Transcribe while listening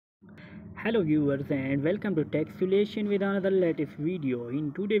Hello viewers and welcome to Tech Solution with another latest video.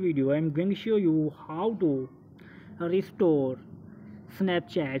 In today's video I am going to show you how to restore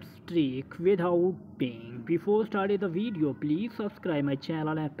Snapchat streak without paying. Before starting the video, please subscribe my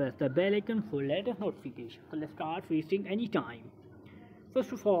channel and press the bell icon for latest notifications. So let's start wasting any time.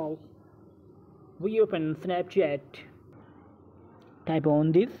 First of all, we open Snapchat, type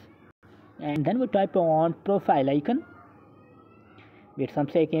on this, and then we type on profile icon. Wait some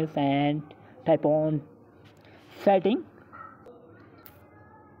seconds and type on setting,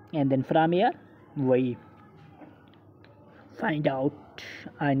 and then from here we find out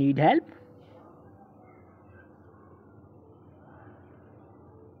I need help.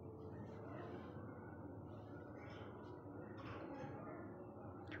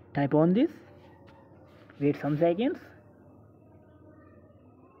 Type on this, wait some seconds,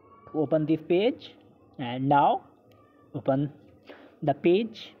 open this page, and now open the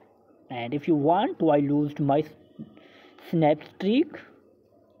page. And if you want to I lose my snap streak,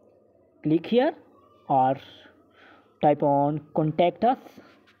 click here or type on contact us,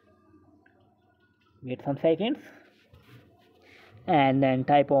 wait some seconds, and then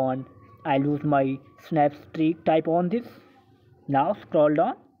type on I lose my snap streak, type on this. Now scroll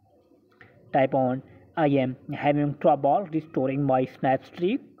down, type on I am having trouble restoring my snap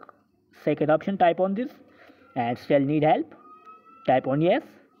streak, second option, type on this, and still need help, type on yes.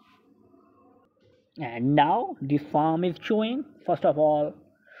 And now this form is showing, first of all,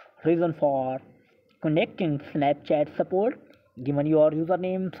 reason for connecting Snapchat support, given your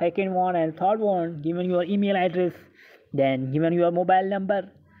username, second one, and third one given your email address, then given your mobile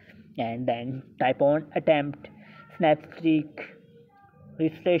number, and then type on attempt snapstreak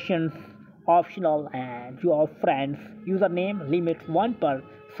registrations optional, and your friends username limit 1 per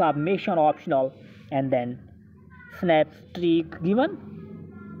submission optional, and then snapstreak given,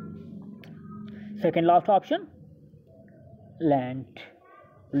 second last option, and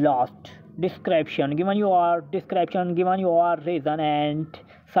last description, given your description, given your reason, and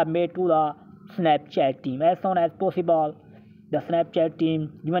submit to the Snapchat team as soon as possible. The Snapchat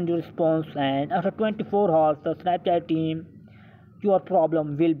team given your response, and after 24 hours the Snapchat team your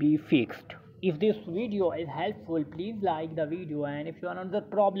problem will be fixed. If this video is helpful, please like the video, and if you have another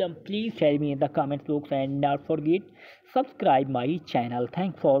problem, please tell me in the comment box, and not forget subscribe my channel.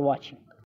 Thanks for watching.